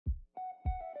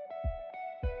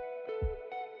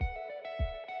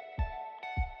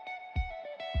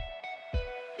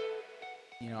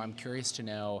I'm curious to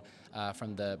know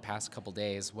from the past couple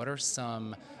days, what are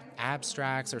some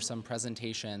abstracts or some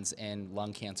presentations in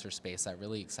lung cancer space that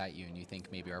really excite you and you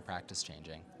think maybe our practice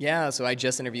changing? Yeah, so I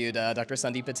just interviewed Dr.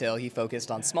 Sandeep Patel. He focused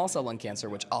on small cell lung cancer,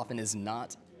 which often is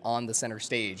not on the center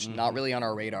stage, not really on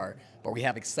our radar, but we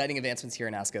have exciting advancements here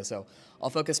in ASCO. So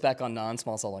I'll focus back on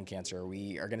non-small cell lung cancer.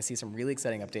 We are going to see some really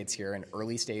exciting updates here in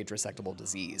early stage resectable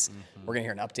disease. We're going to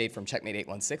hear an update from CheckMate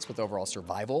 816 with overall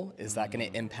survival. Is that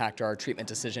going to impact our treatment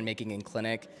decision making in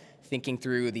clinic? Thinking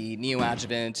through the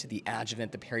neoadjuvant, the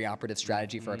adjuvant, the perioperative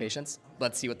strategy for our patients.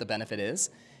 Let's see what the benefit is.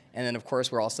 And then, of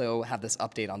course, we'll also have this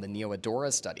update on the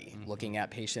NeoADAURA study, looking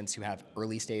at patients who have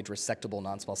early-stage resectable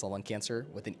non-small cell lung cancer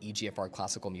with an EGFR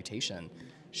classical mutation.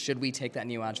 Should we take that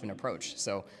neoadjuvant approach?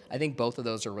 So I think both of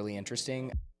those are really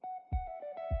interesting.